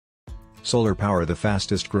Solar power, the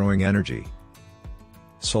fastest growing energy.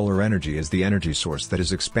 Solar energy is the energy source that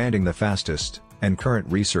is expanding the fastest, and current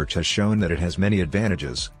research has shown that it has many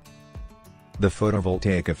advantages. The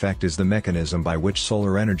photovoltaic effect is the mechanism by which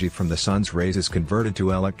solar energy from the sun's rays is converted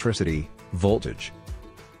to electricity, voltage.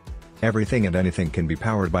 Everything and anything can be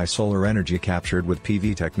powered by solar energy captured with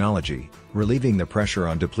PV technology, relieving the pressure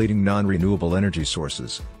on depleting non-renewable energy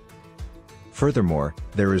sources. Furthermore,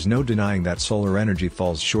 there is no denying that solar energy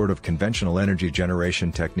falls short of conventional energy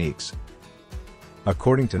generation techniques.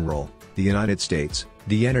 According to NREL, the United States,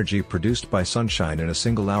 the energy produced by sunshine in a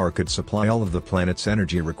single hour could supply all of the planet's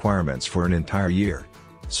energy requirements for an entire year.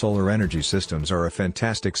 Solar energy systems are a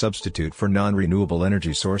fantastic substitute for non-renewable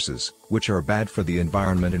energy sources, which are bad for the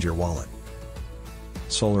environment and your wallet.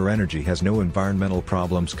 Solar energy has no environmental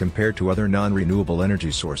problems compared to other non-renewable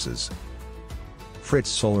energy sources. Fritz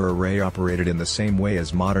solar array operated in the same way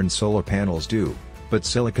as modern solar panels do, but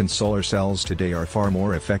silicon solar cells today are far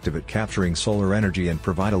more effective at capturing solar energy and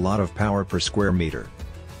provide a lot of power per square meter.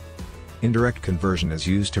 Indirect conversion is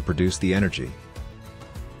used to produce the energy.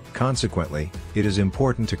 Consequently, it is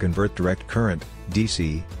important to convert direct current,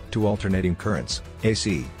 DC, to alternating currents,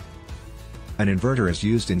 AC. An inverter is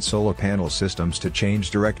used in solar panel systems to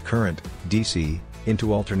change direct current, DC,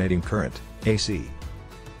 into alternating current, AC.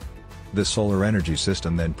 The solar energy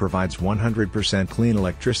system then provides 100% clean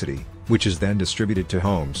electricity, which is then distributed to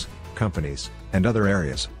homes, companies, and other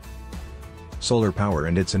areas. Solar power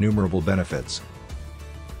and its innumerable benefits.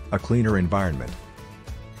 A cleaner environment.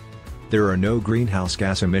 There are no greenhouse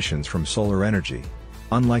gas emissions from solar energy.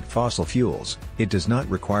 Unlike fossil fuels, it does not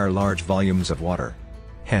require large volumes of water.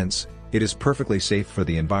 Hence, it is perfectly safe for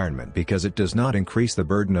the environment because it does not increase the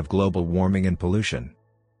burden of global warming and pollution.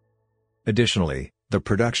 Additionally, the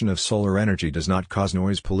production of solar energy does not cause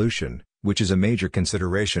noise pollution, which is a major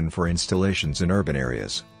consideration for installations in urban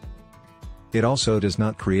areas. It also does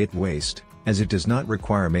not create waste, as it does not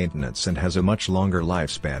require maintenance and has a much longer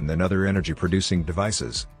lifespan than other energy-producing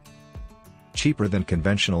devices. Cheaper than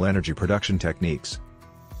conventional energy production techniques.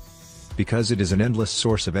 Because it is an endless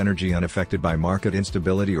source of energy unaffected by market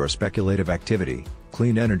instability or speculative activity,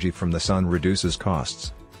 clean energy from the sun reduces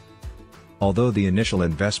costs. Although the initial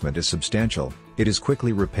investment is substantial, it is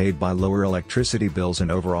quickly repaid by lower electricity bills and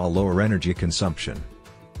overall lower energy consumption.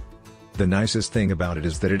 The nicest thing about it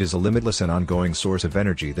is that it is a limitless and ongoing source of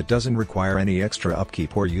energy that doesn't require any extra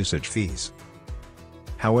upkeep or usage fees.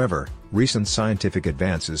 However, recent scientific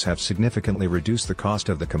advances have significantly reduced the cost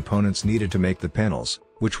of the components needed to make the panels,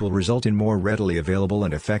 which will result in more readily available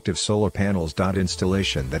and effective solar panels.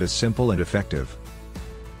 Installation that is simple and effective.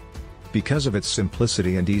 Because of its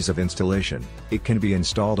simplicity and ease of installation, it can be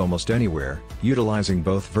installed almost anywhere, utilizing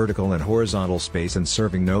both vertical and horizontal space and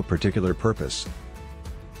serving no particular purpose.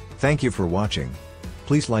 Thank you for watching.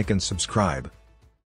 Please like and subscribe.